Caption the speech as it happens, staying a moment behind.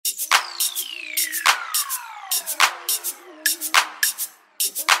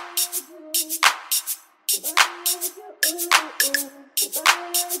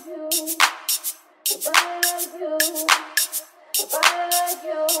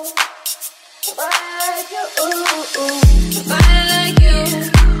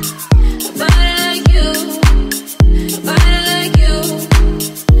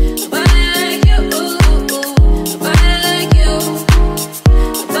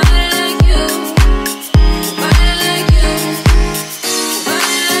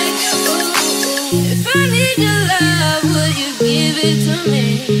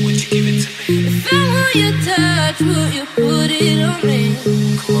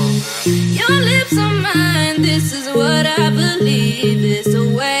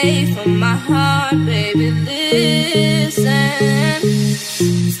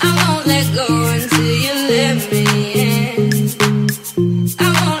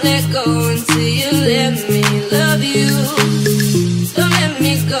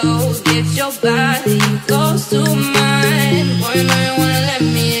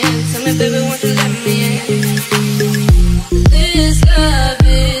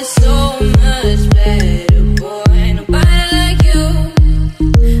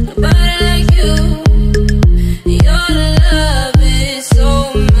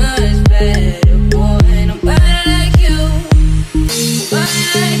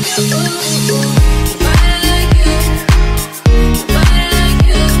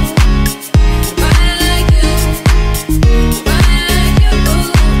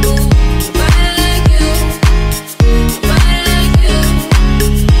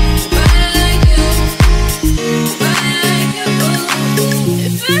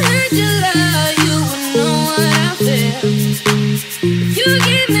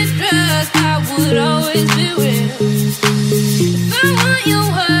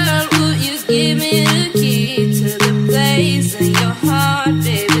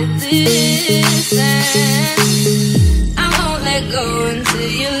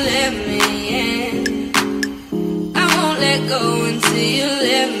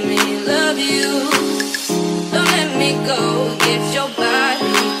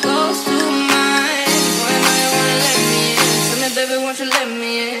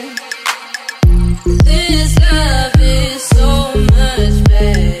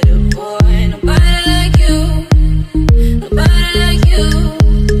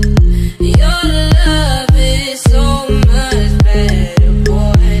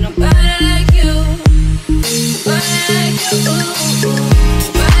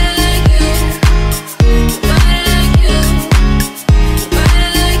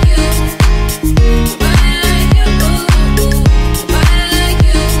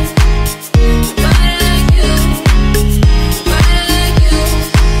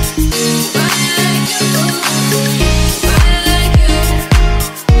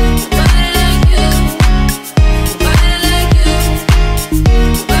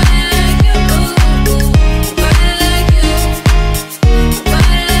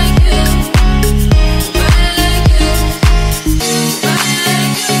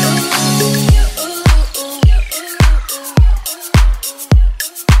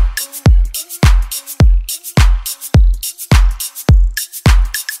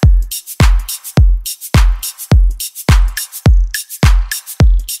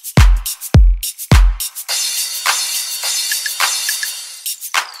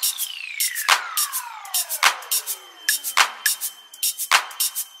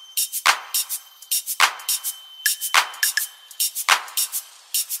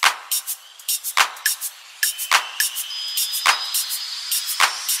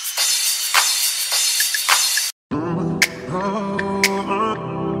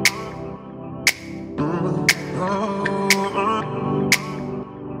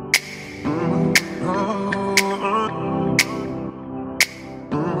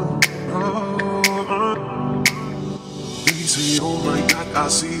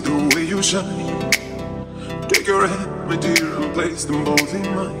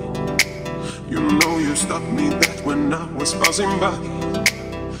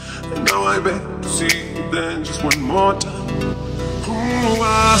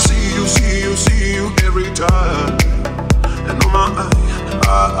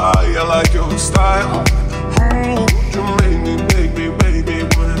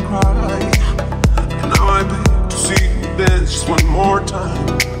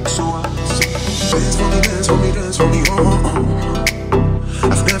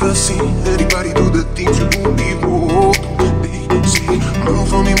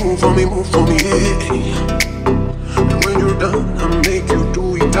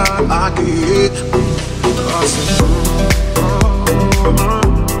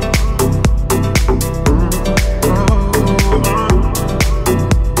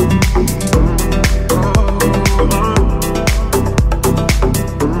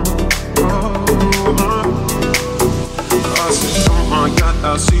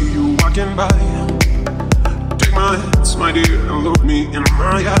walking by. Take my hands, my dear, and look me in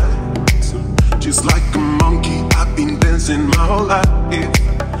my eyes. Just like a monkey, I've been dancing my whole life.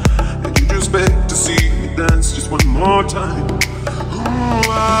 And you just beg to see me dance just one more time. Ooh,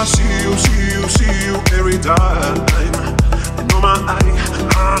 I see you every time. You know my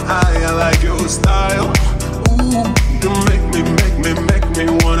eye, I like your style. Ooh, you make me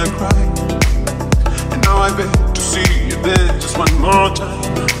wanna cry. And now I beg to see you dance just one more time.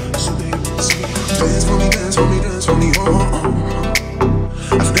 So baby, see, dance for me, dance for me, dance for me, oh.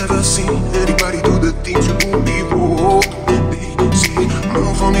 I've never seen anybody do the things you do before. Baby, see,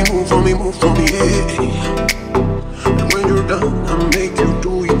 move for me, move for me, move for me, yeah. And when you're done, I'll make you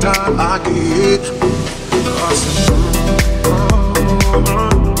do it all again. I said,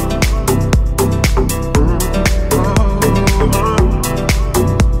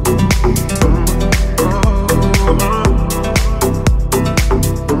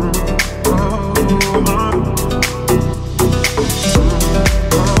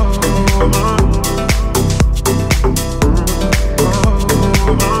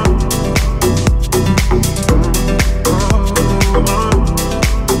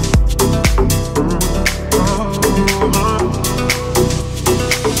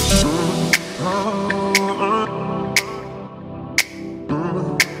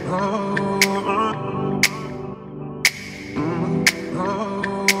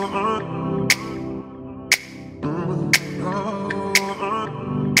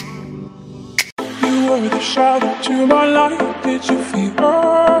 shadow to my light, did you feel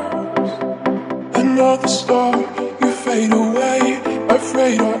us? Another star, you fade away.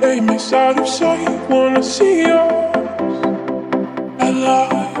 Afraid our aim is out of sight. Wanna see us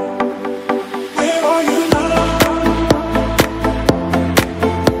alive. Where are you now?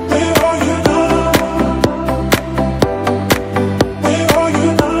 Where are you now? Where are you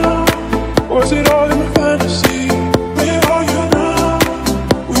now? Was it all in my fantasy? Where are you now?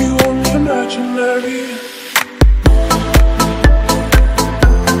 Were you only imaginary?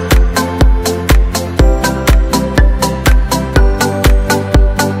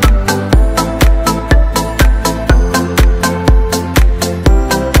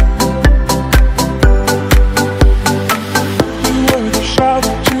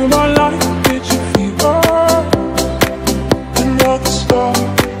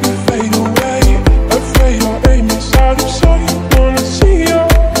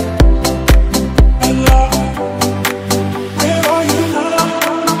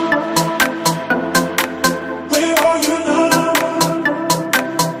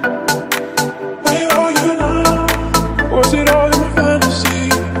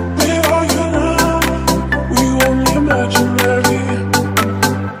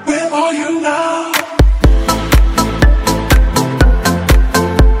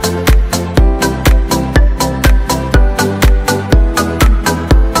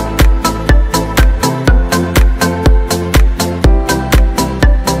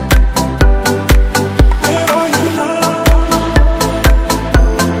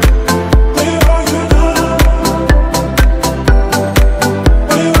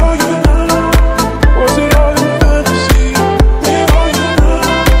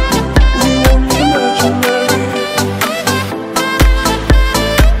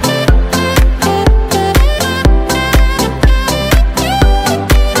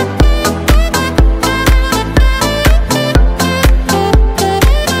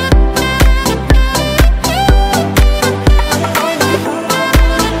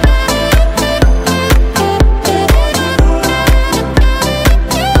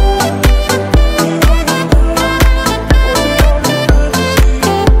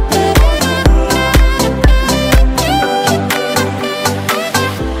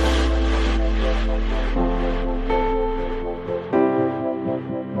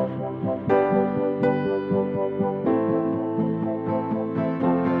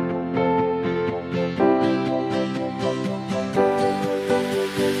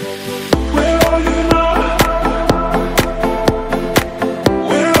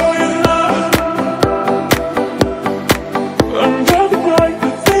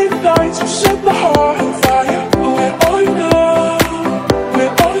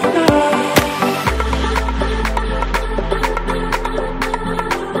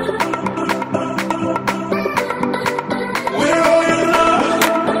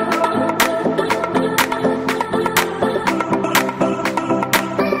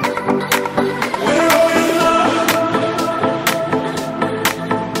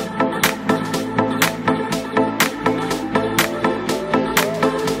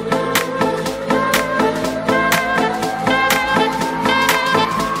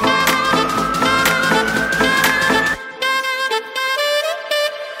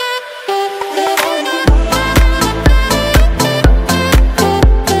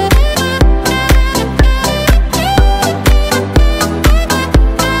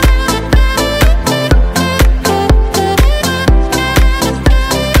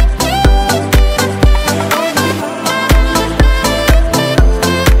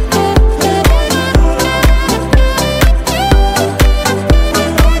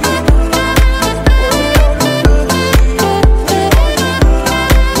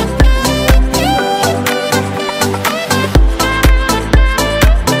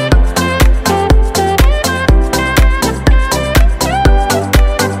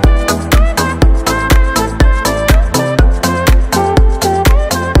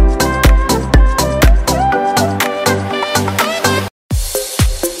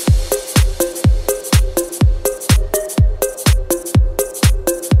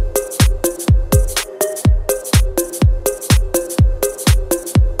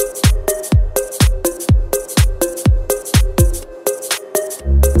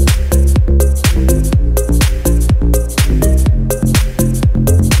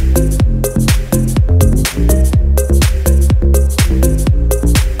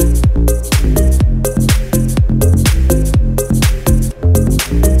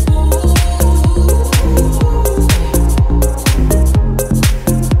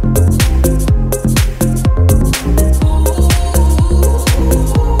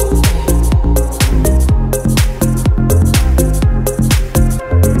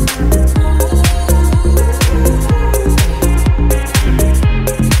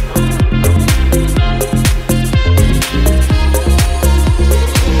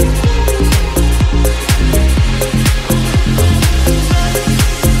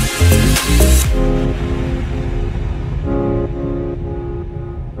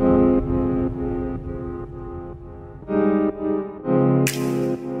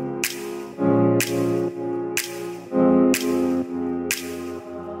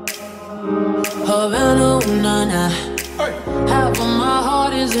 Havana, ooh, na na. Half of my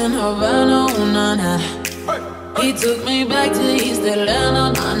heart is in Havana, ooh, na na. He took me back to East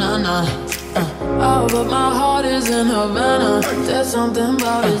Atlanta, na na na. Oh, but my heart is in Havana. There's something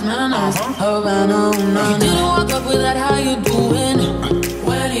about his manners. Havana, ooh, na na. He didn't walk up with that, how you doing?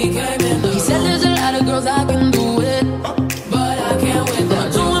 When he came in, he said there's a lot of girls I can do it, but I can't wait. They're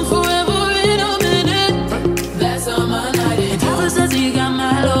doing forever in a minute. That's on my night. And Papa says he got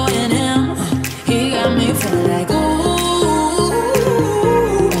Milo in him. He got me feeling like ooh.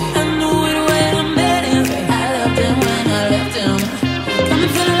 I knew it when I met him. I loved him when I left him. Got me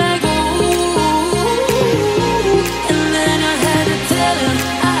feeling like ooh. And then I had to tell him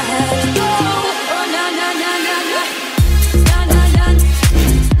I had to go. Oh na na na na na. Na na na.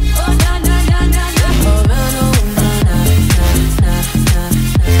 Oh na na na na na. Oh na na na na na na.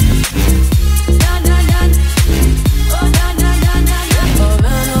 Na na na. Oh na na na na na. Oh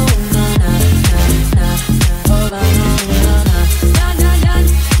na na na na na. Oh na na na na. Na na na.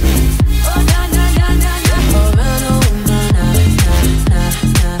 Oh na na na na na. Oh na na na na na.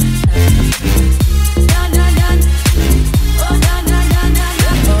 Na na na. Oh na na na na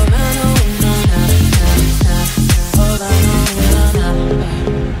na. Oh na na na na. Oh na na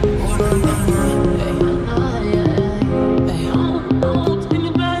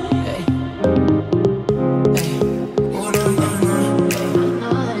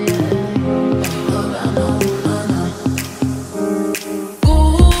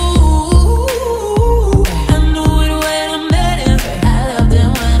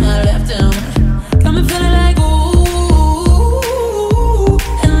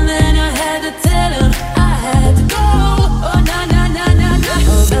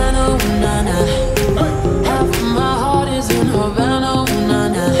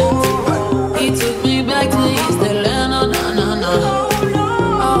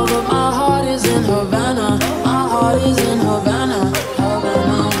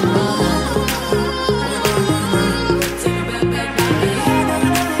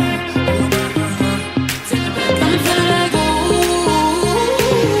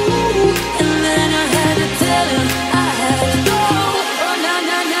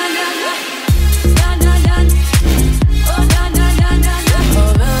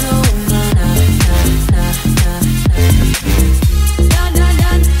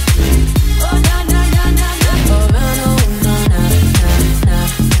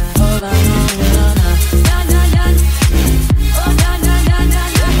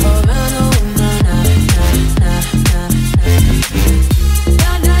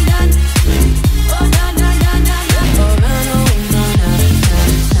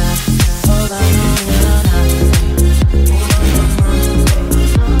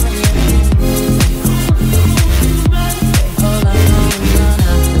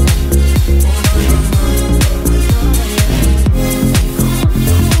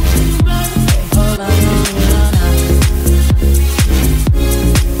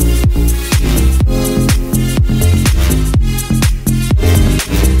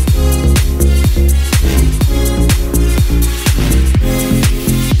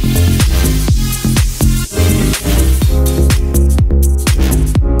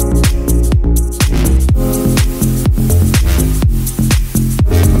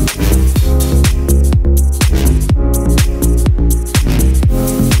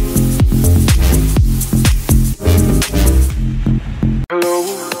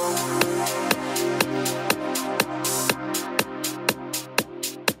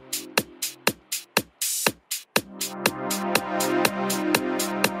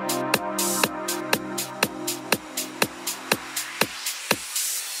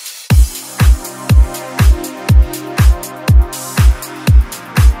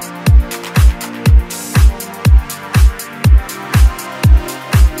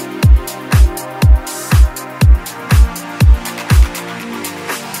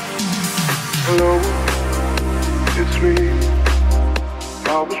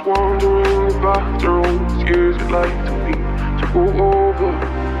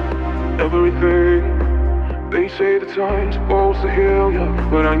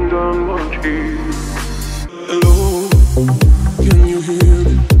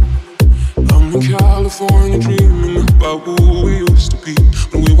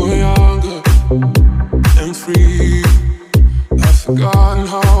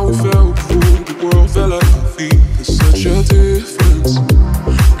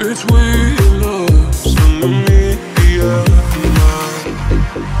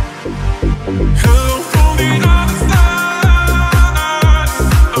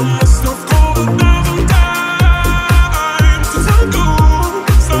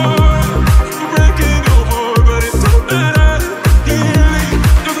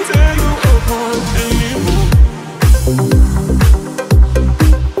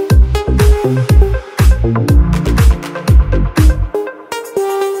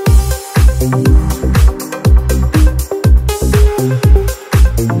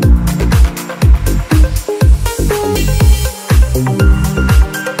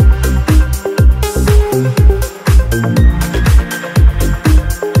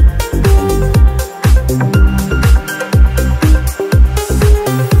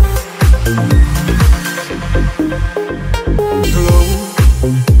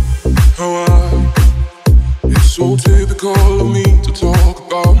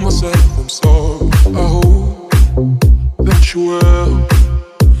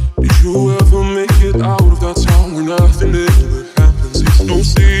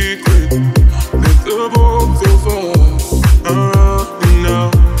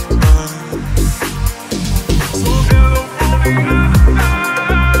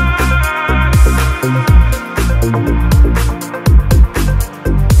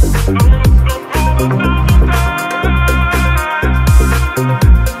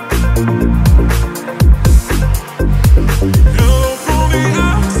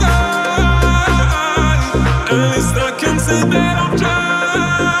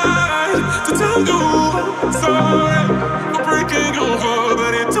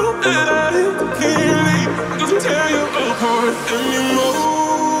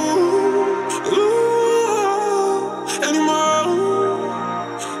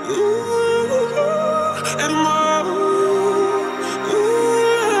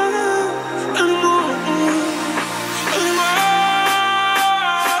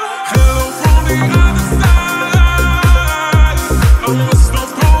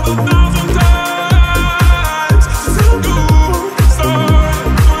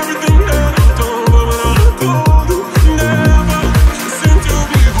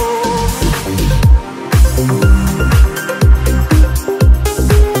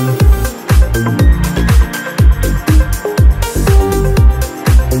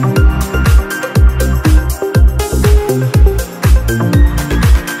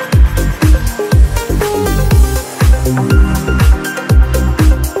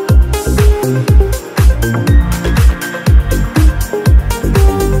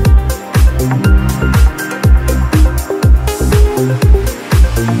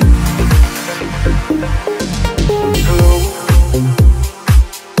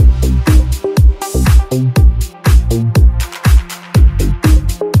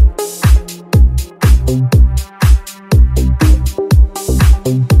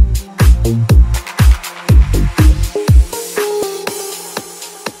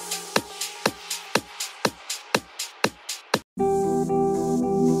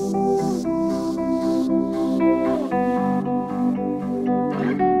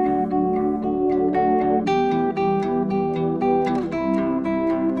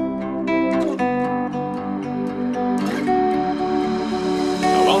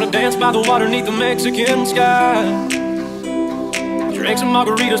By the water neath the Mexican sky, drank some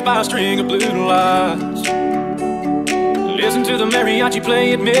margaritas by a string of blue lights, listen to the mariachi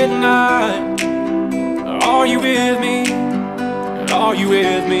play at midnight. Are you with me? Are you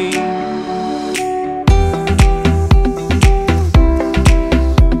with me?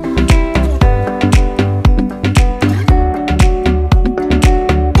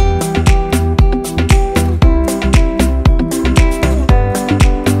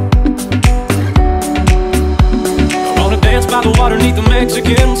 By the water neath the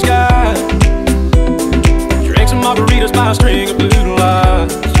Mexican sky, drank some margaritas by a string of blue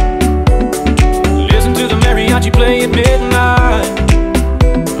lights, listen to the mariachi play at midnight.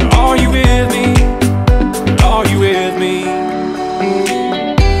 Are you with me? Are you with me?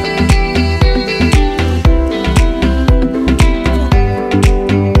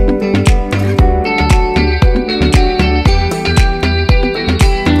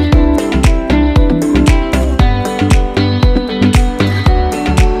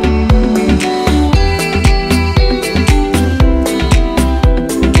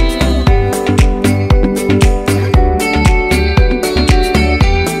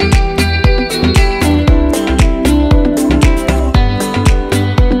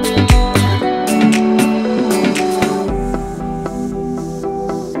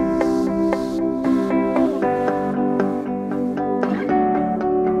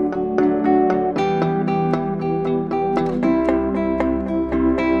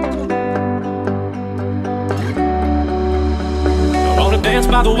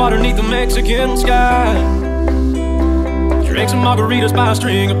 By the water neath the Mexican sky, drank some margaritas by a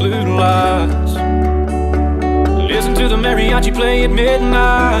string of blue lights, listen to the mariachi play at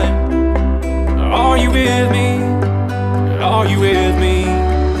midnight. Are you with me? Are you with me?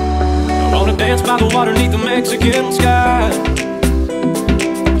 I wanna dance by the water neath the Mexican sky,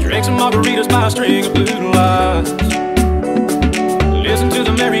 Drink some margaritas by a string of blue lights. Listen to the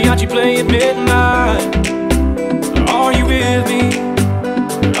mariachi play at midnight. Are you with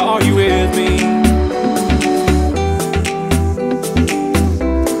me? Are you with me?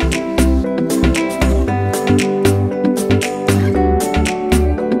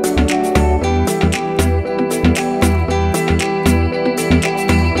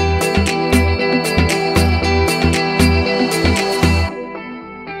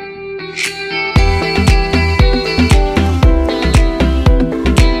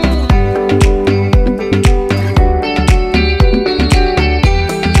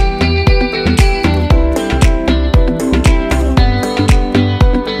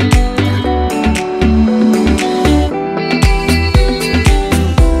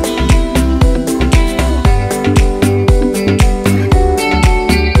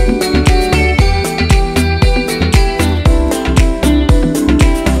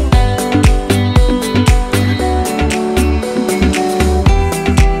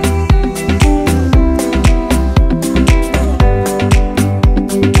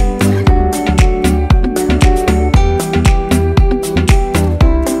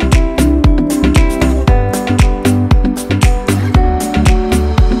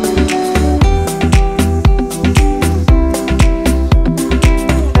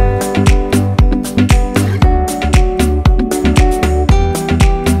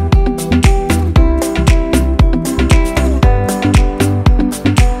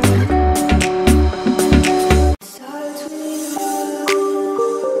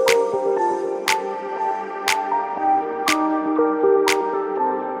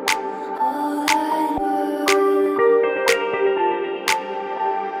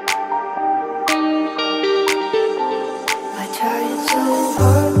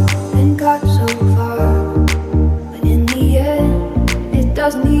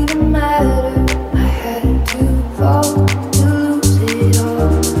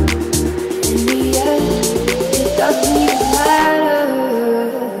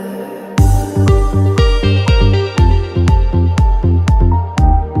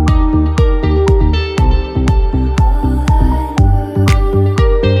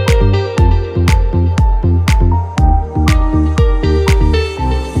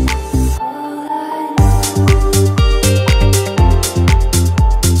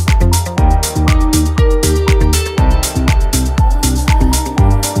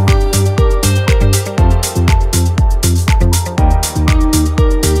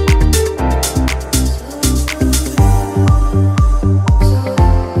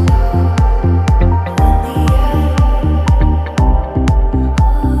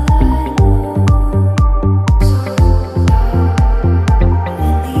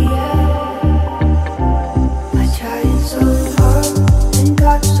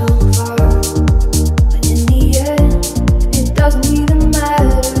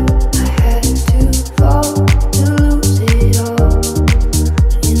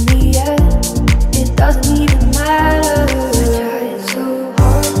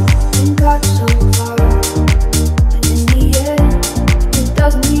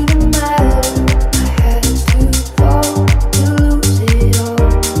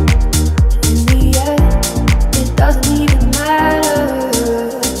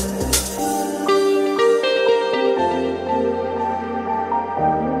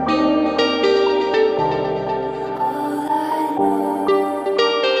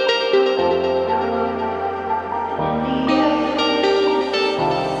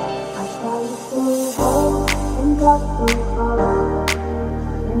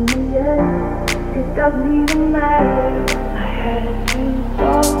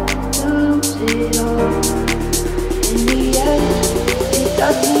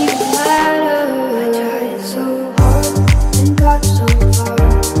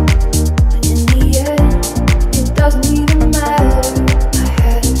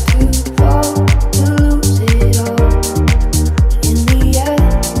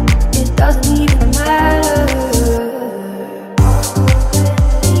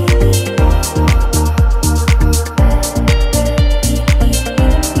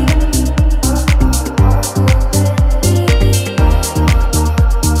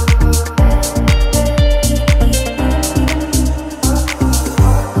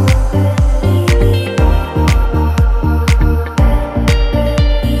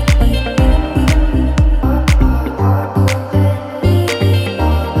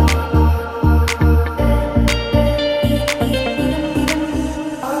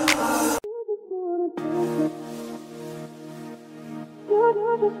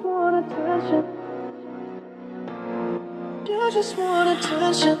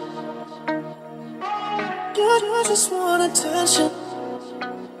 attention. You just want attention.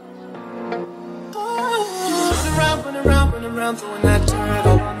 Run around, throwing that dirt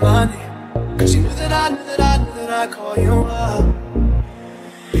all on my name. Cause you knew that I'd call you up.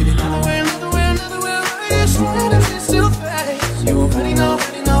 Baby, another way, where you stand as you still face. You already know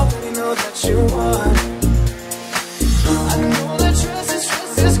that you won. I know that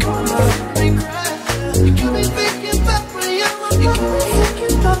stress is karma, regret. You got me thinking back when you were mine. You got me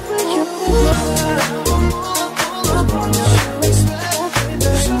thinking back when you were mine. I'm all up on you, you expect.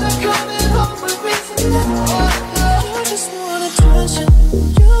 Should've come in home with me tonight. You just want attention,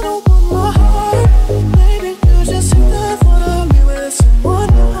 you don't want my heart. Maybe you just hit the thought of me with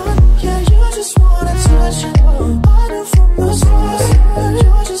someone else. Yeah, you just want attention. I knew from the start,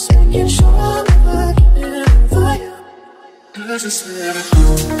 you're just making sure I'm never getting over you. You just let it go.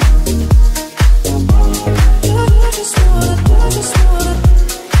 You just wanna attention.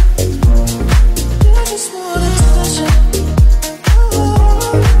 You just want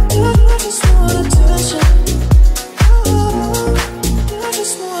attention. You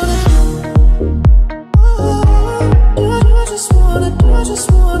just wanna. You just want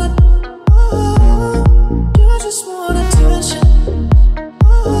attention. You just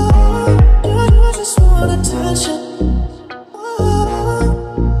want attention.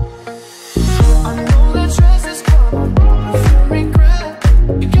 I know that stress is coming, I feel regret.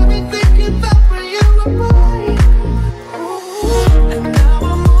 You got me thinking back when you were mine. And now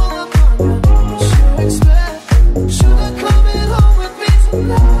I'm all up on you, what you expect. Should've come in home with me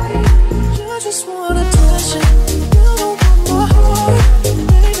tonight. You just want attention, you don't want my heart.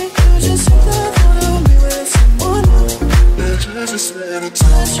 Maybe you just hit the thought of me with someone else. You just want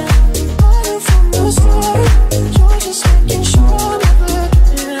attention. I knew from the start, you're just making sure I'm never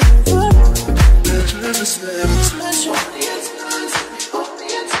getting over you. You just want attention. What are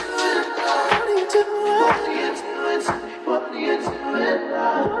you doing to me? What are you doing? What are you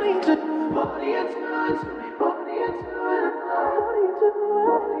doing? What are you doing to me? What are you doing? What are you doing? What are you doing to me? What are you doing? What are you doing?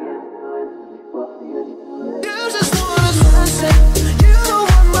 What are you doing to me? What are you doing? You just want attention. You don't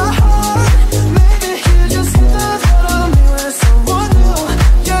want my heart. Maybe you just hit the thought of me with someone new.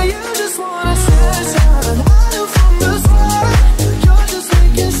 Yeah, you just want attention. I knew from the start, you're just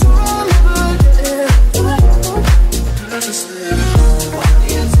making sure I'm never getting over you. You just let it go. What are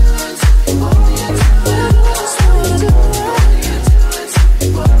you doing to me? What are you doing? You just want to do it.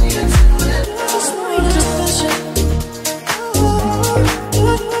 What are you doing to me? What are you doing?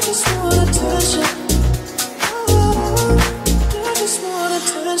 You just want attention. You just want attention. You just want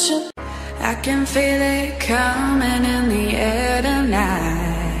attention. I can feel it coming in the air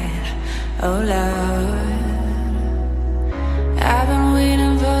tonight. Oh Lord, I've been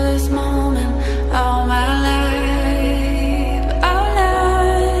waiting for this moment all my life. Oh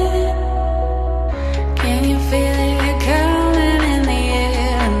Lord, can you feel it coming in the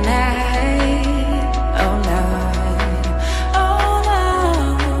air tonight? Oh Lord, oh Lord.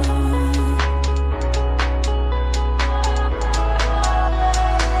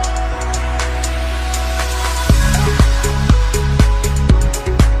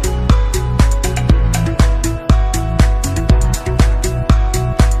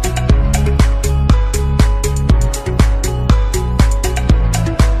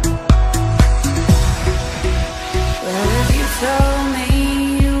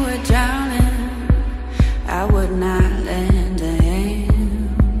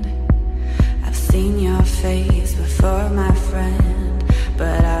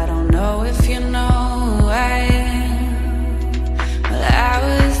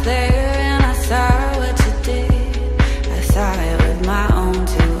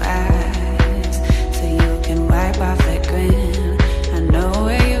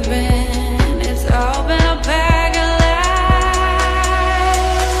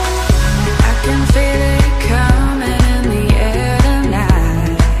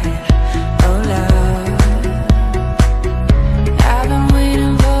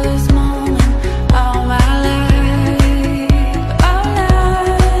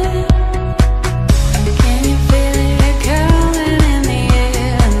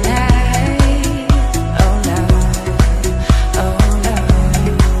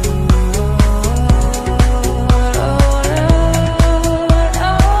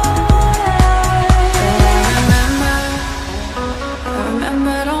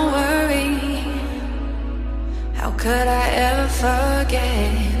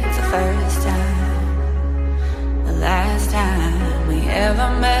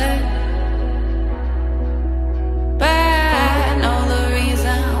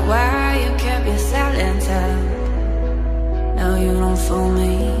 for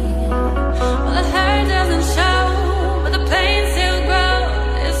me. Well, the hurt doesn't show, but the pain still grows.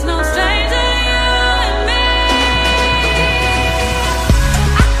 It's no stranger to you and me.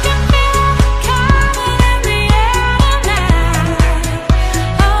 I can feel it coming in the air tonight.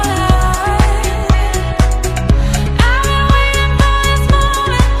 Oh Lord, I've been waiting for this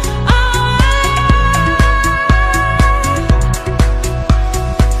moment all my life.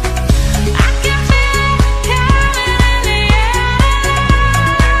 I can feel it coming in the air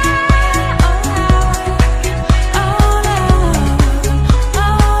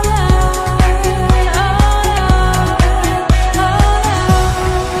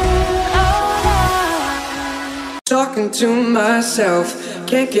Talking to myself,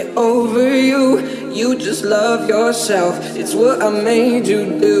 can't get over you. You just love yourself, it's what I made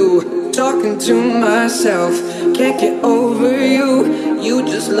you do. Talking to myself, can't get over you. You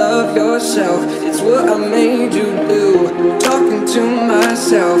just love yourself, it's what I made you do. Talking to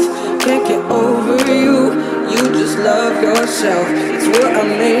myself, can't get over you. You just love yourself, it's what I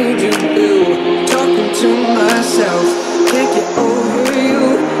made you do. Talking to myself, can't get over you.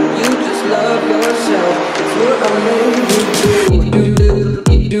 You just love yourself, it's what I made you do.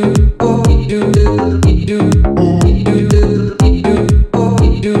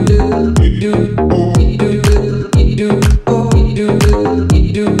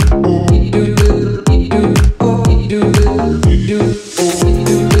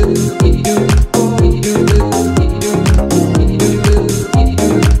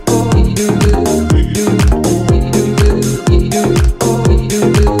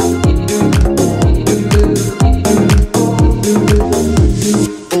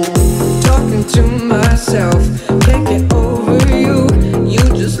 Talking to myself, can't get over you. You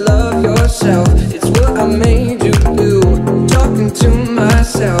just love yourself, it's what I made you do. Talking to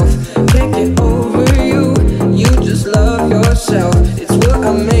myself, can't get over you. You just love yourself, it's what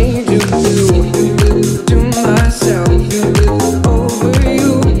I made you do. To myself, over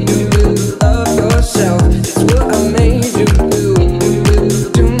you. Love yourself, it's what I made you do.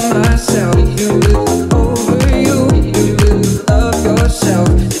 To myself, over you. Love yourself,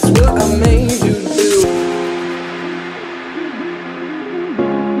 it's what I made you do.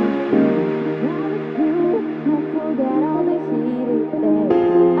 Forget all the shitty things.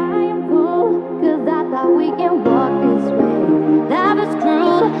 I am full, 'cause I thought we can walk this way. Love is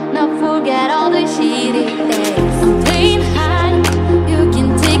cruel, now forget all the shitty things. I'm playing high, you can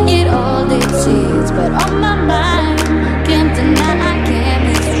take it all it is, but on my mind, can't deny I can't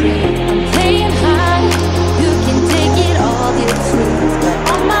be straight. I'm playing high, you can take it all it is, but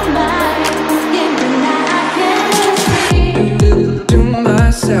on my mind, can't deny I can't be straight. To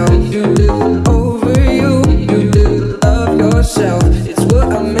myself, over you. Love yourself, it's what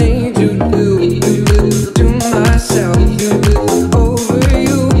I made you do. To myself, over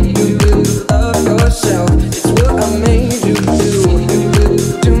you. Love yourself, it's what I made you do.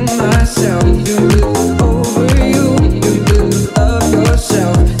 To myself, over you. Love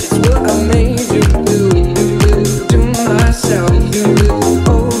yourself, it's what I made you do. To myself,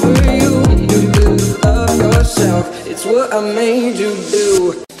 over you. Love yourself, it's what I made you do.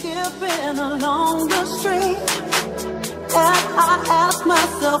 Skipping along the street, and I ask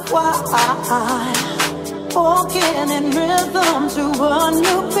myself why. Walking in rhythm to a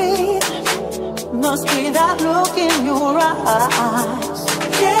new beat, must be that look in your eyes.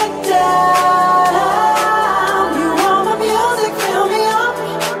 Get down, you want my music, fill me up.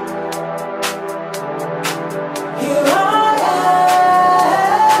 Here I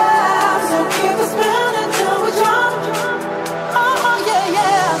am, so keep it spinning till we drop. Oh yeah,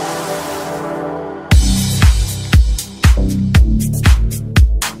 yeah.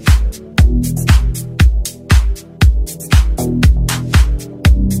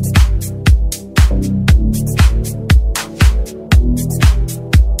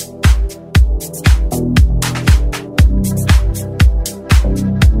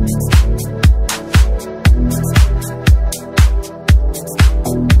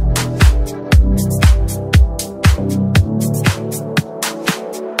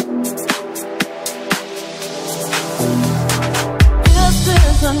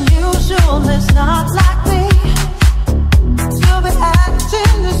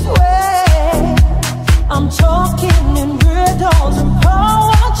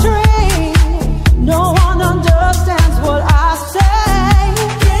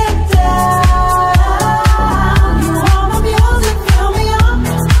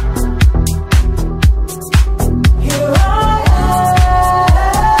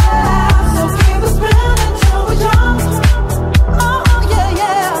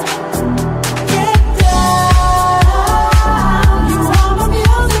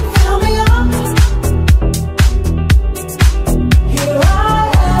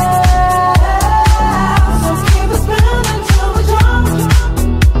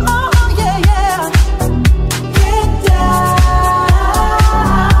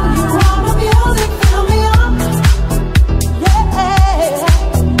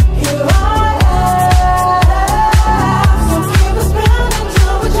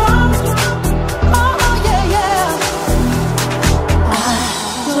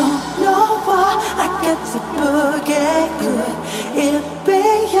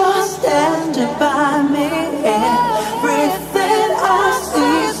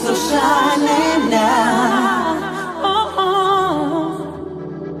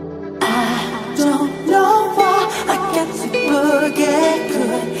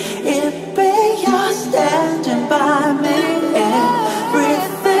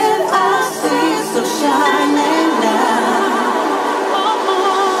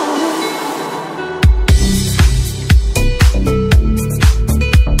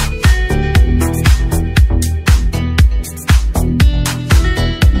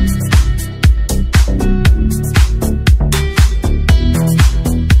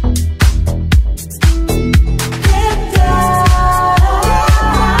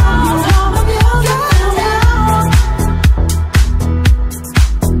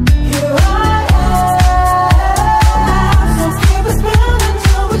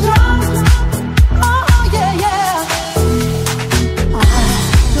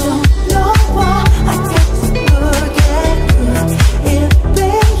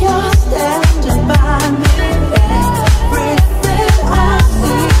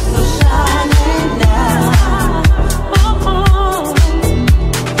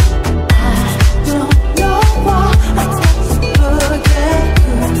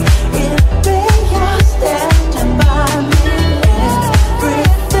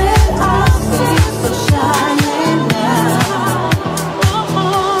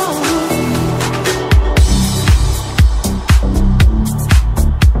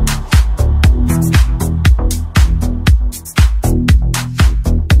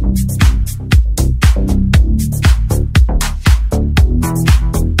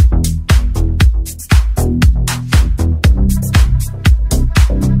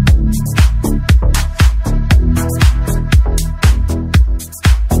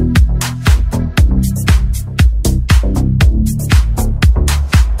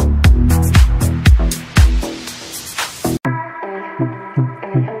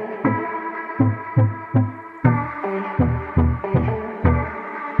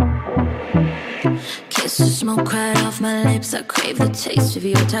 Kiss the smoke right off my lips. I crave the taste of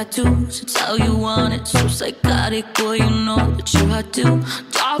your tattoos. It's how you want it, so psychotic. Boy, you know that you are too.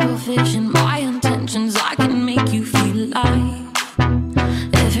 Double vision, my intentions. I can make you feel alive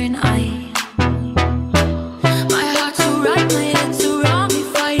every night. My heart's so right, my head's so wrong. We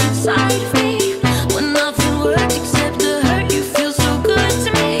fight inside of me when nothing works except the hurt. You feel so good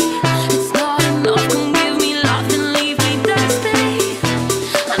to me. It's not enough. Come give me love and leave me destiny.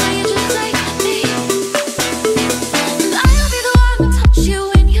 I know you just like me, and I'll be the one to touch you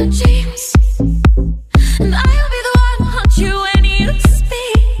in your dreams, and I'll be the one to haunt you when you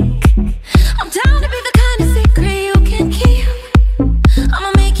speak. I'm down to be the kind of secret you can keep. I'ma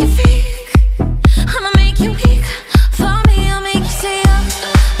make you feel, I'ma make you weak. For me, I'll make you say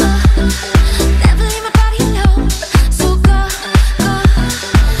never leave my body alone. So go, go,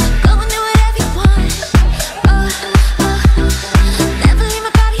 go and do whatever you want. Never leave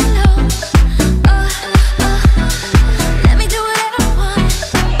my body alone. Let me do whatever I want.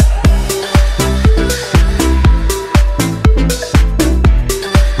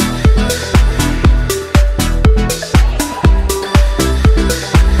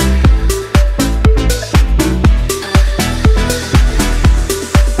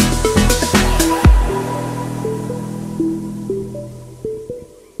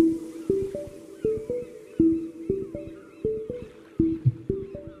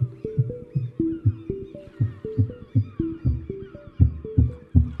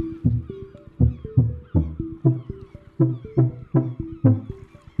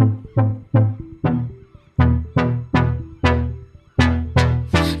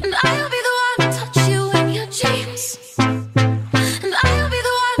 And I'll be the one to touch you in your dreams, and I'll be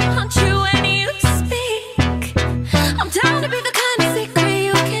the one to haunt you when you speak. I'm down to be the kind of secret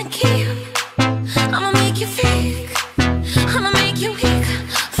you can keep. I'ma make you feel, I'ma make you weak.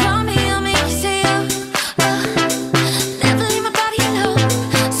 For me, I'll make you say never leave my body alone.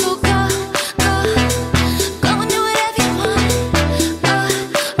 So go, go, go and do whatever you want.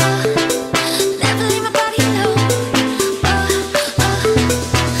 Never leave my body alone.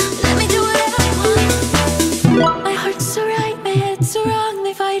 Let me do whatever I want. My heart's so right, my head's so wrong.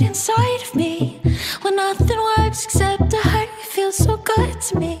 They fight inside of me when nothing works except to hurt. You feel so good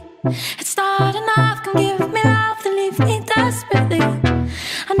to me. It's not enough. Come give me love and leave me desperately.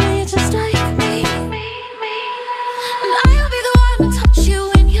 I know you just like me, and I'll be the one to touch you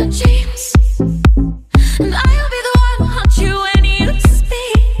in your dreams, and I'll be the one to haunt you when you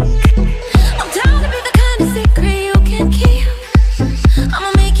speak. I'm down to be the kind of secret you can keep. I'ma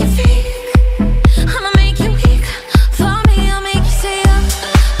make you feel, I'ma make you weak. For me, I'll make you say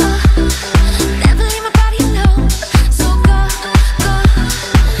never leave my body alone. So go, go,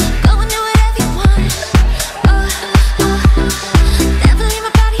 go and do whatever you want. Never leave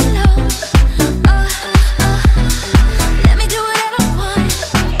my body alone. Let me do whatever I want.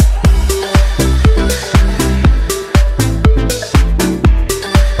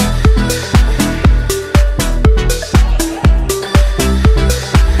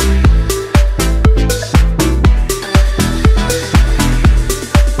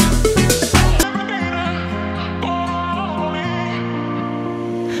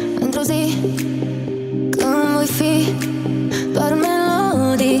 Într-o zi, când voi fi doar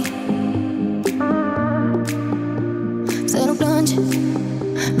melodii, să nu plângi,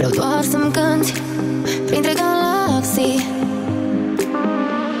 vreau doar să-mi cânti printre galaxii.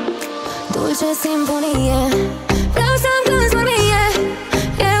 Dulce simfonie, vreau să-mi cânti doar mie.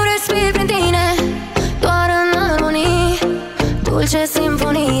 Eu respir prin tine, doar în armonii. Dulce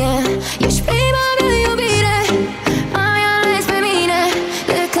simfonie, ești prima mea iubire. Ai ales pe mine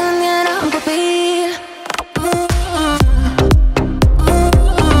de când eram copil.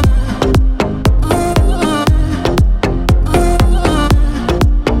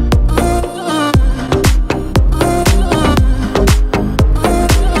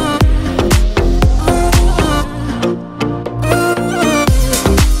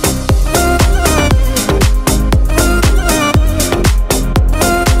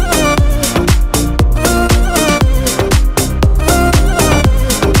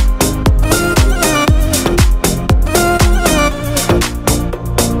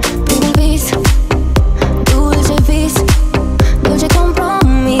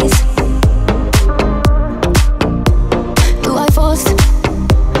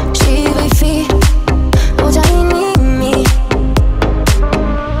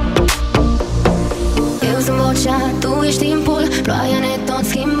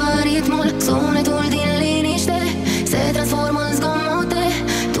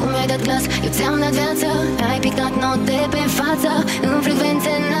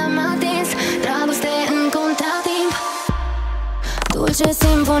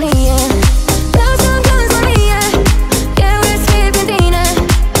 sinfonie. Vreau să-mi cânti mie, eu respir prin tine,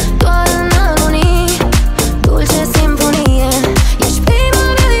 doar în armonii, dulce sinfonie. Ești prima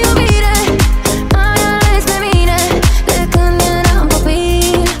mea iubire, ai ales pe mine de când eram copil.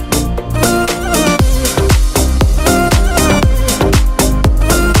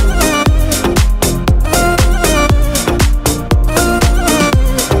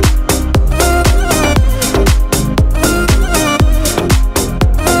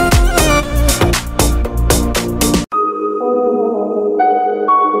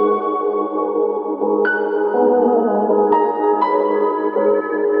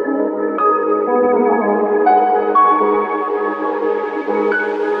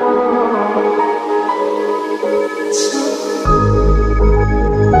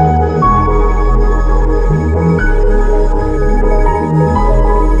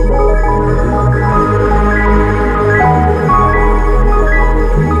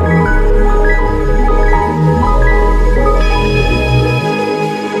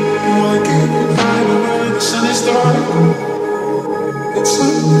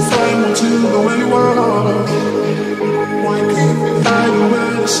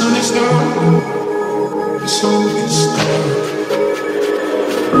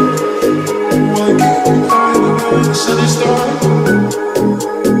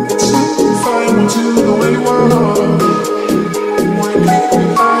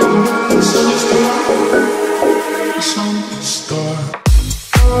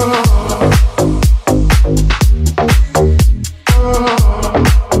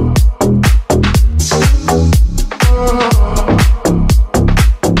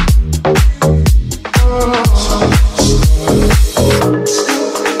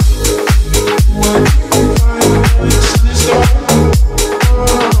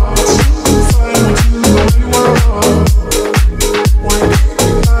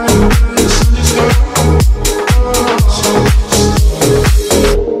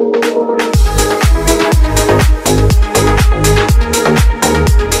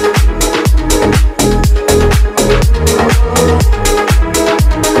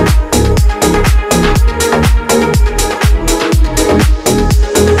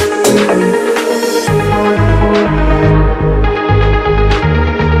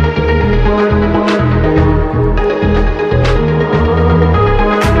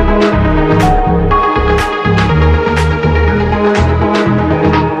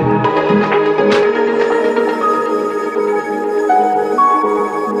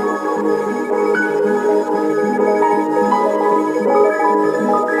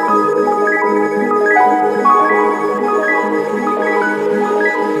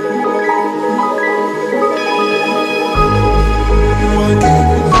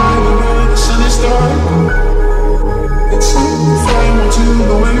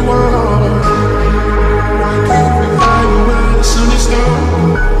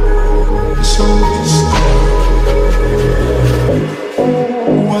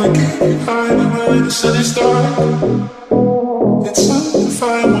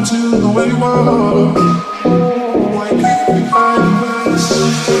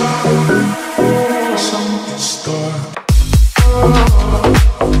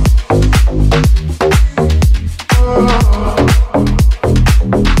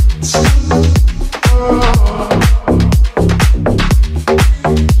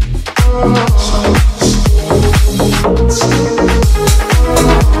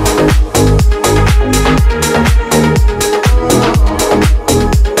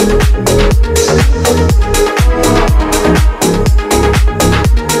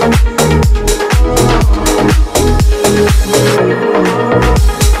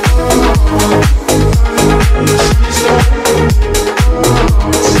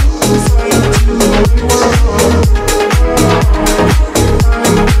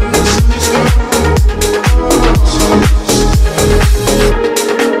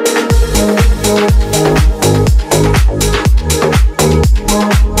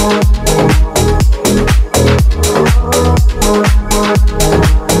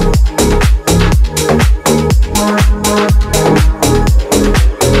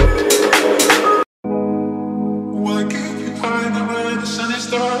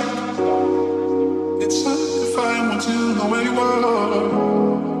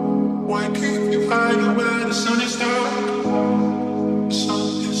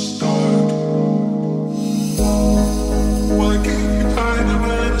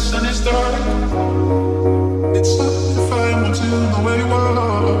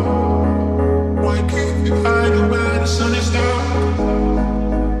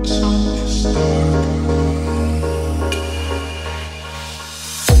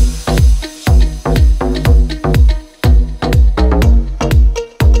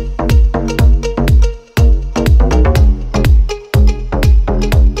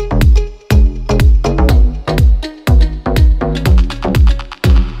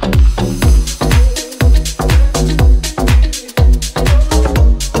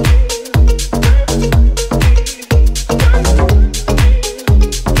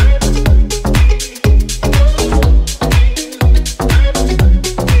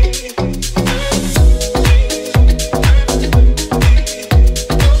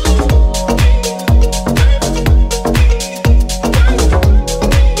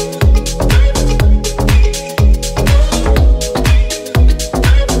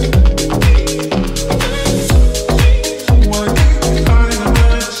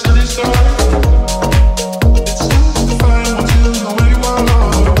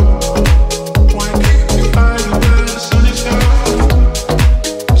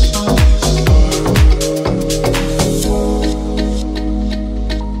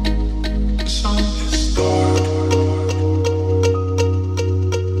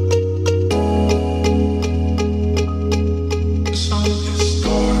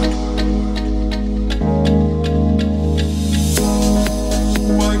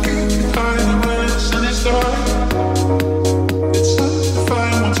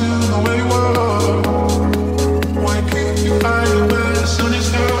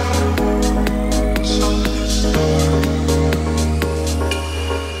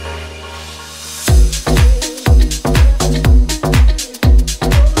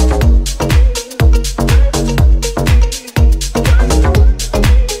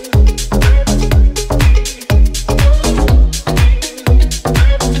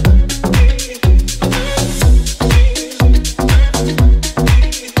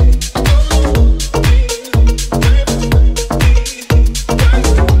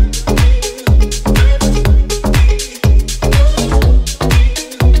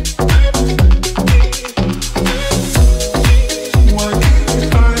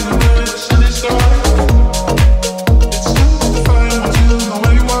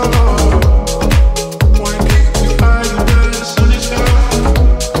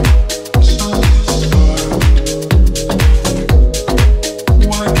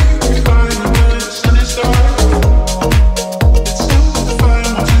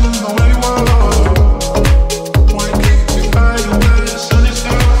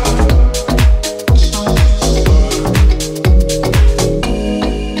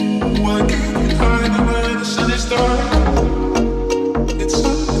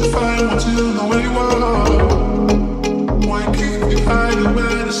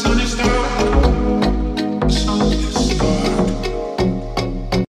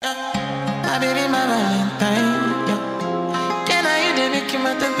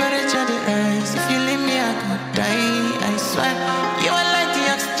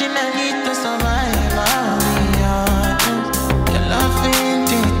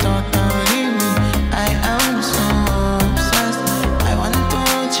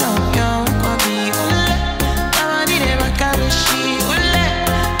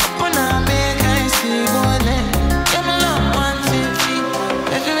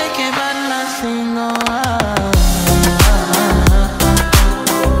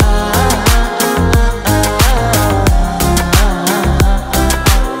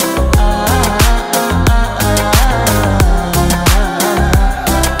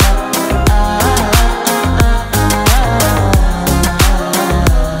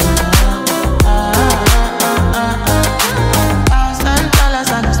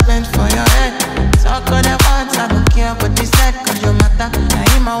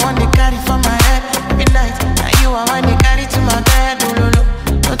 him I want to carry for my head every night. Now you I want to carry to my bed. No, no, no,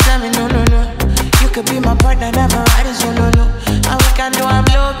 don't tell me no, no, no. You could be my partner, never ride it solo, no. And we can do I'm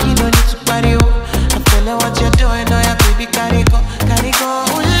low key, no need to party, oh. I'm feeling what you're doing, oh yeah, baby, carry go, carry go.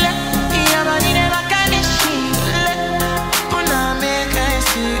 Ooh, yeah, but you never can see. Puna make I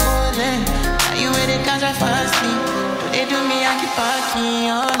see, oh, now you with it, cause I fast me. They do me, I keep parking,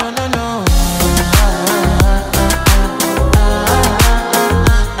 oh, no, no, no.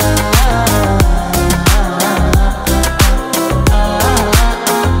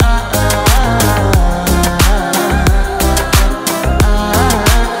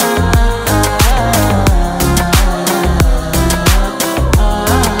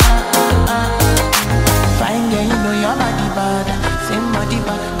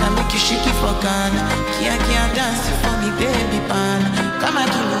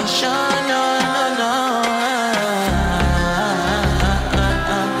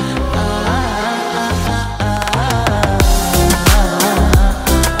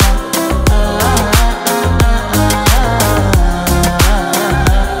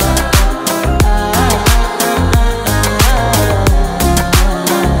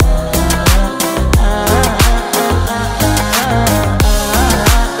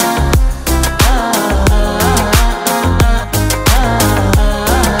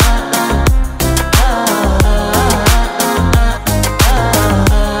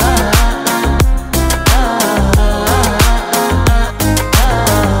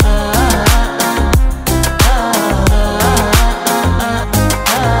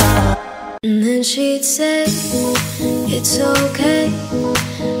 She'd say, it's okay,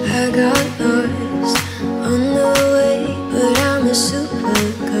 I got yours on the way. But I'm a super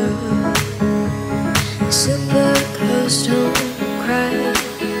girl, super girls don't cry.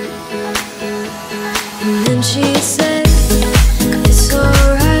 And then she'd say, it's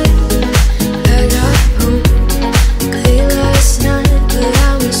alright, I got home late last night. But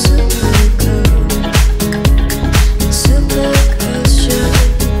I'm a super girl, super girls just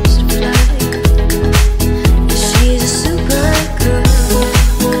fly. She's a super girl.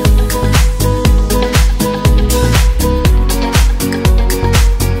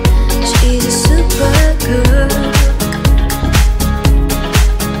 She's a super girl.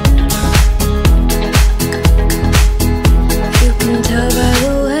 You can tell by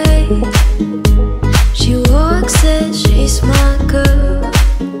the way she walks that she's my girl.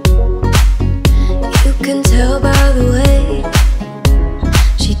 You can tell by the way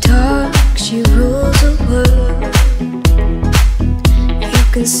she talks, she rules the world. You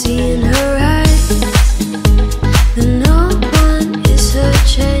can see in her eyes that no one is her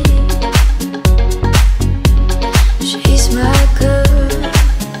chain. She's my girl,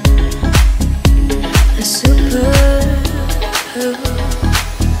 a super girl.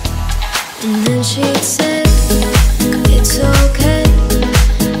 And then she'd say, it's okay,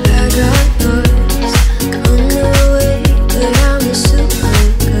 I got yours on the way. But I'm a super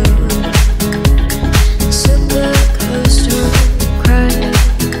girl, super girls don't cry.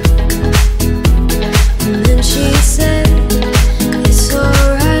 And then she said, it's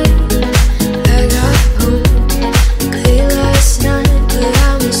alright, I got home late last night. But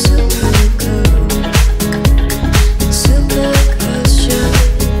I'm a super girl, super girls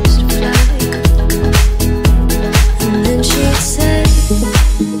just fly. And then she'd say,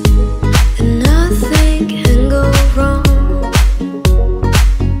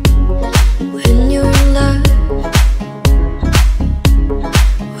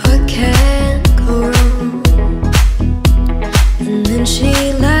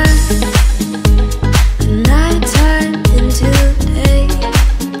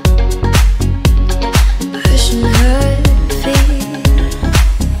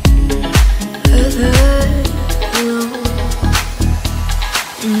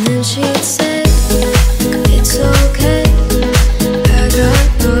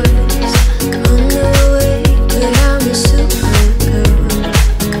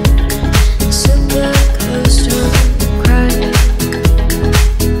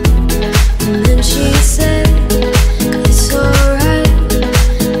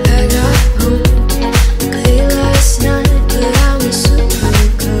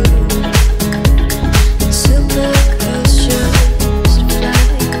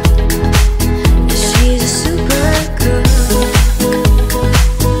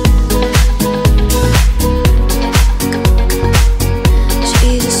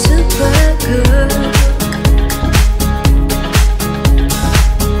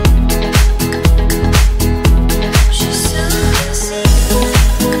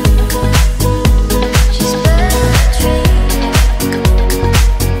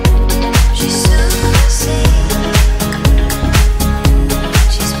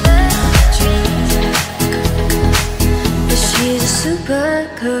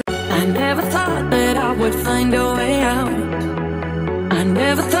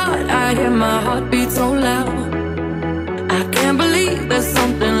 never thought I'd hear my heartbeat so loud. I can't believe there's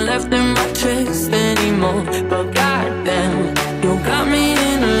something left in my chest anymore. But goddamn, you got me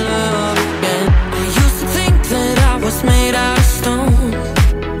in love again. I used to think that I was made out of stone.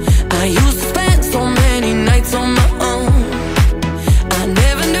 I used to spend so many nights on my own. I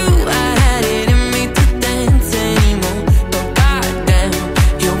never knew I had it in me to dance anymore. But goddamn,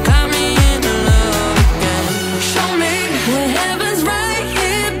 you got me in love again. Show me that heaven's right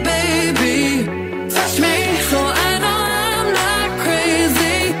here, baby. Touch me so I know I'm not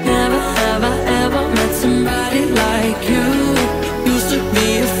crazy. Never have I ever met somebody like you. Used to be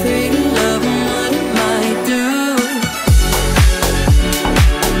afraid of love and what it might do.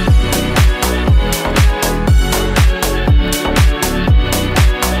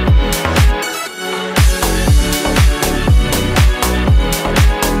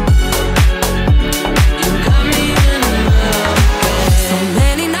 You got me in love again. So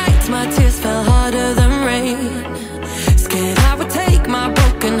many nights my tears fell harder than rain. Scared I would take my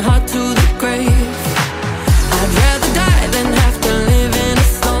broken heart to the grave. I'd rather die than have to live in a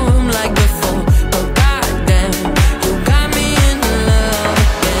storm like before. But goddamn, you got me in love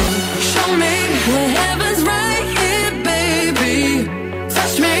again. Show me that heaven's right here, baby.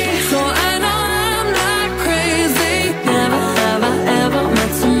 Touch me so I know I'm not crazy. Never have I ever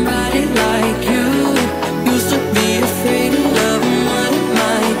met somebody like you. Used to be afraid of love and what it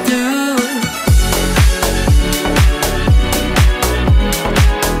might do.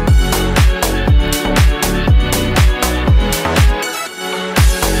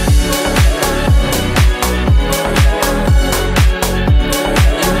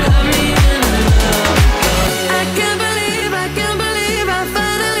 I can't believe I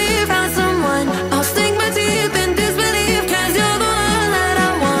finally found someone. I'll sink my teeth in disbelief, 'cause you're the one that I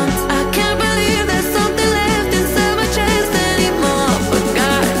want. I can't believe there's something left inside my chest anymore. But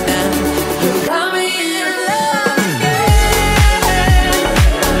goddamn, you got me in love again.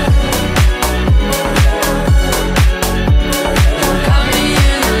 You got me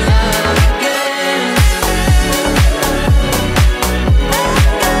in love again.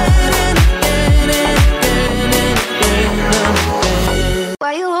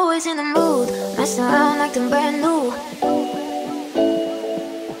 Why you always in the mood? Messing around acting brand new.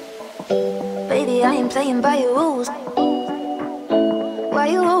 Baby, I ain't playing by your rules. Why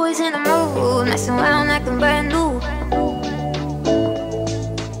you always in the mood? Messing around acting brand new.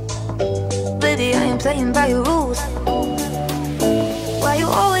 Baby, I ain't playing by your rules. Why you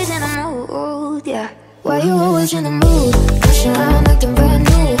always in the mood? Yeah. Why you always in the mood? Messing around acting brand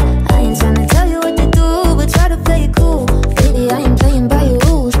new. I ain't trying to tell you what to do, but try to play it cool. Baby, I ain't playing by your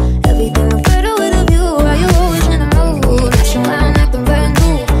rules. Everything look better with a view. Why you always in the mood? Messing around acting brand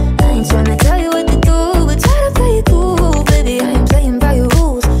new. I ain't trying to tell you what to do, but try to play it cool. Baby, I ain't playing by your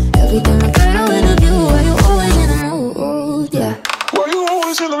rules. Everything look better with a view. Why you always in the mood? Yeah. Why you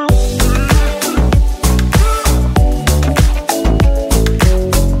always in the mood?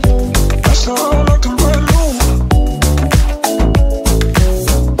 I sound like I'm brand new.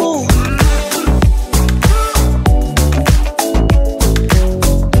 Ooh.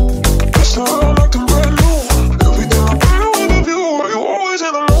 I sound like I'm brand new. Everything I'm better with a view. Why you always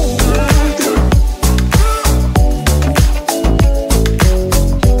in the mood? Yeah.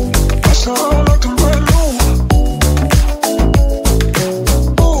 I sound like I'm brand new.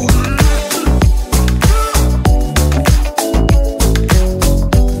 Ooh.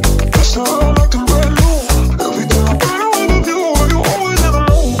 I sound like I'm brand new. Everything I'm better with a view. Why you always in the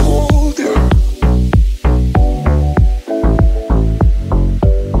mood? Yeah.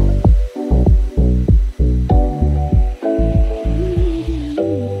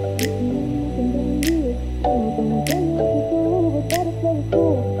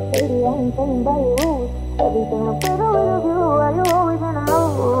 Everything look better with a view. Why you always in the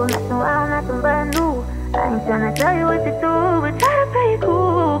mood? Messing around acting brand new. I ain't tryna tell you what to do, but try to play it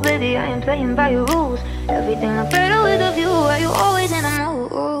cool. Baby, I ain't playing by your rules. Everything look better with a view. Why you always in the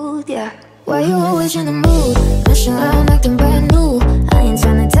mood? Yeah. Why you always in the mood? Messing around acting brand new. I ain't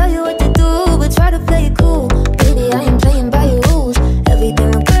tryna tell you what to do, but try to play it cool. Baby, I ain't playing by your rules.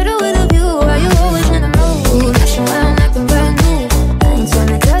 Everything look better with a view. Why you always in the mood? Messing around acting brand new. I ain't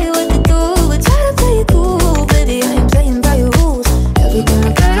tryna tell you what to do, but try to play it cool. Baby, I ain't playing by your rules. Everything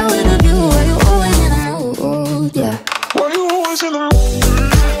look better with a view. Why you always in the mood? Yeah. Why you always in the mood?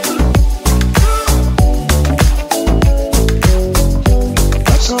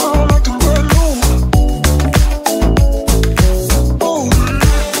 I sound like I'm brand new. Ooh.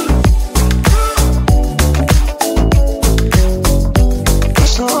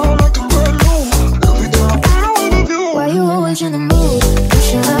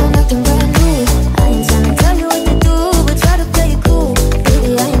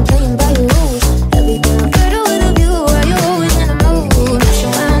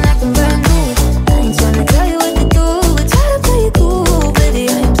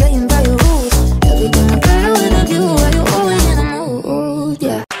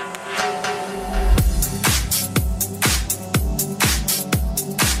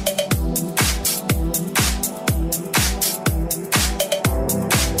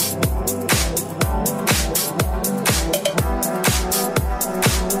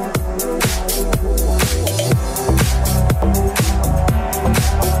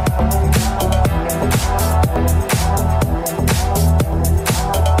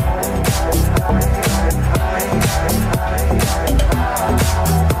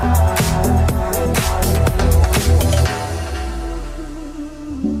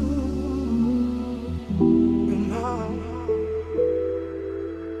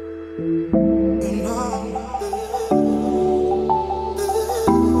 You're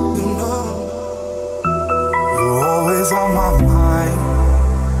always on my mind.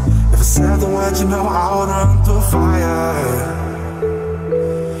 If I said the word, you know I would run through fire.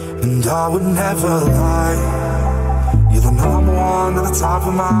 And I would never lie. You're the number one at the top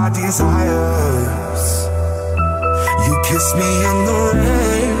of my desires. You kiss me in the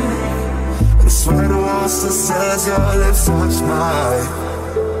rain, and the sweater wall still says your lips touch mine.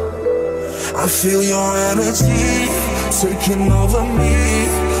 I feel your energy taking over me.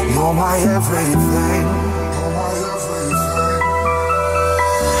 You're my everything.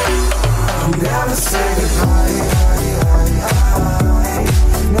 Never say goodbye.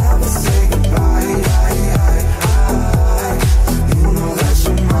 Never say goodbye. You know that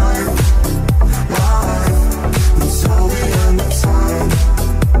you're mine, mine, until the end of time.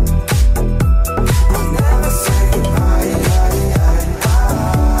 I'll never say goodbye.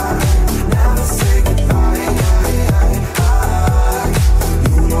 Never say goodbye.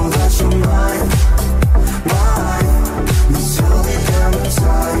 You know that you're mine, mine, until the end of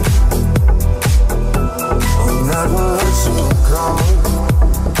time. I'll never let you go.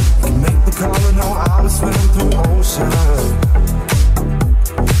 You make the call and know I was swimming through ocean.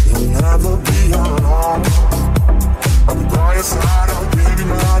 You'll never be alone. On the bright side, I'll give you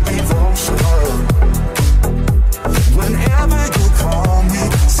my devotion. Whenever you call me,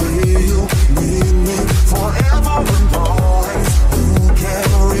 say you need me forever and always. You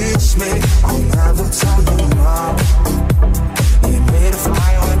can't reach me. I'll never tell you now. You made a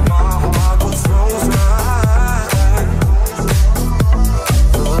fire when my heart was frozen.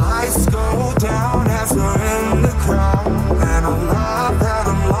 The lights go down as we're in the crowd, and I love that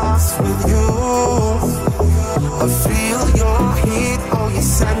I'm lost with you. I feel your heat, oh you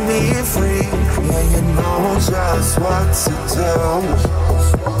set me free. Yeah, you know just what to do.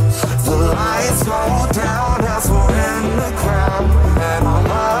 The lights go down as we're in the crowd, and I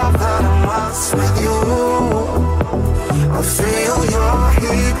love that I'm lost with you. I feel your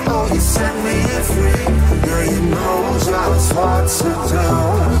heat, oh you set me free. Yeah, you know just what to do.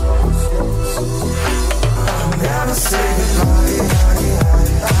 Never say goodbye.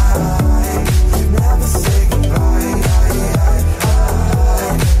 Never say goodbye.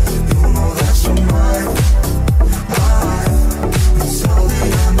 You know that you're mine, mine, until the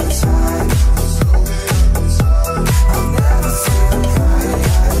end of time. I'll never say goodbye.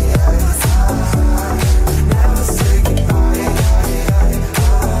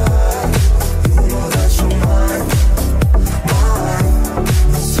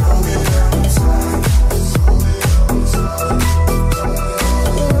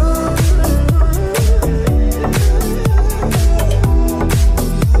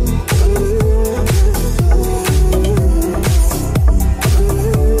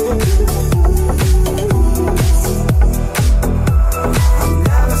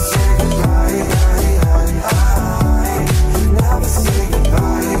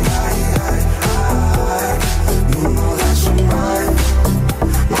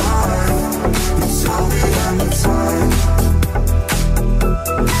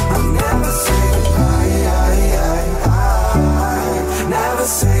 Never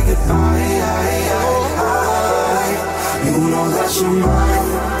say goodbye. You know that you're mine,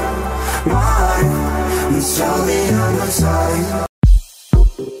 mine, until the end of time.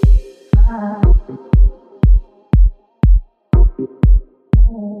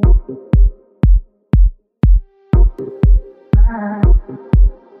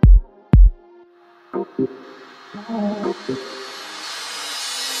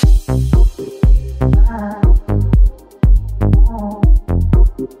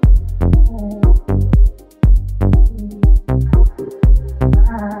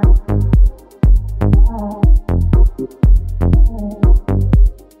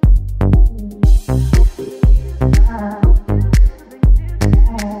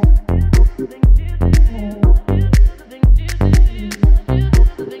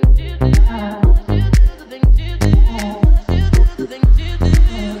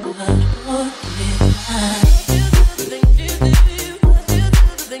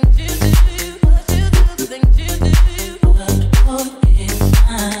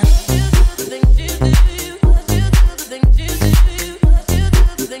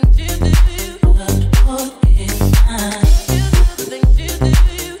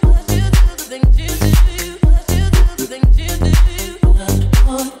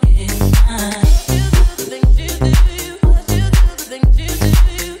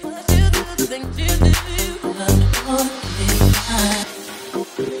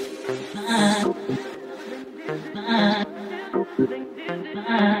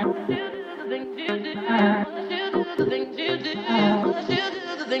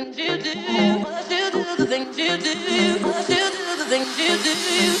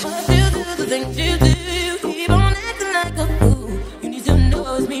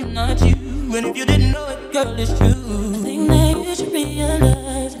 And if you didn't know it, girl, it's true. I think that you should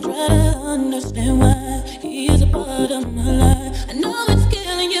realize and try to understand why he is a part of my life. I know it's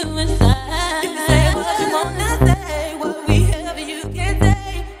killing you inside. You can say what you wanna say, what we have you can't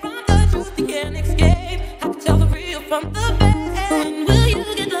say. From the truth you can't escape. I can tell the real from the fake. When will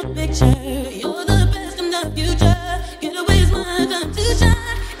you get the picture? You're the best in the future. Get away is my time to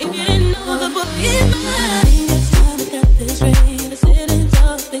shine. If you didn't know, the boy is mine. I think it's time to cut this rain. I sit and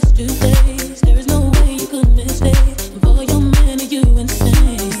talk face to face. There is no way you could mistake. For your man, are you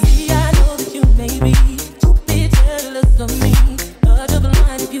insane? See, I know that you may be stupid, jealous of me. But of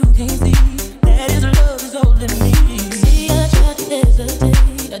blind if you can't see that his love is holding me. See, I tried to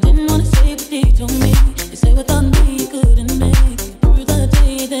hesitate. I didn't wanna say what they told me. They say without me you couldn't make it through the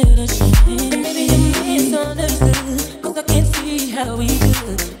day that I changed. Maybe you misunderstood, 'cause I can't see how we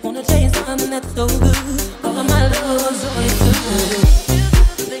could wanna change something that's so good. All of my love was all you took.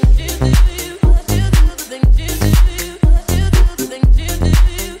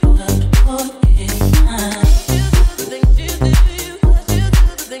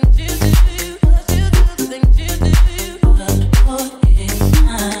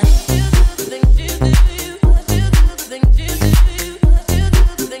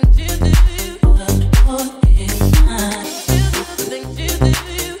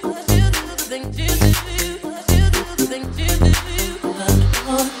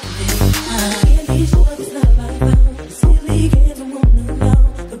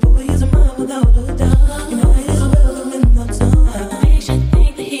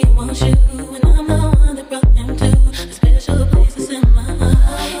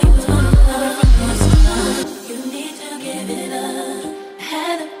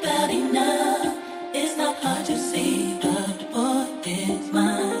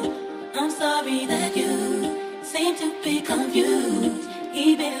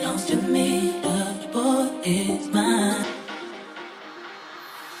 He belongs to me, but the boy is mine.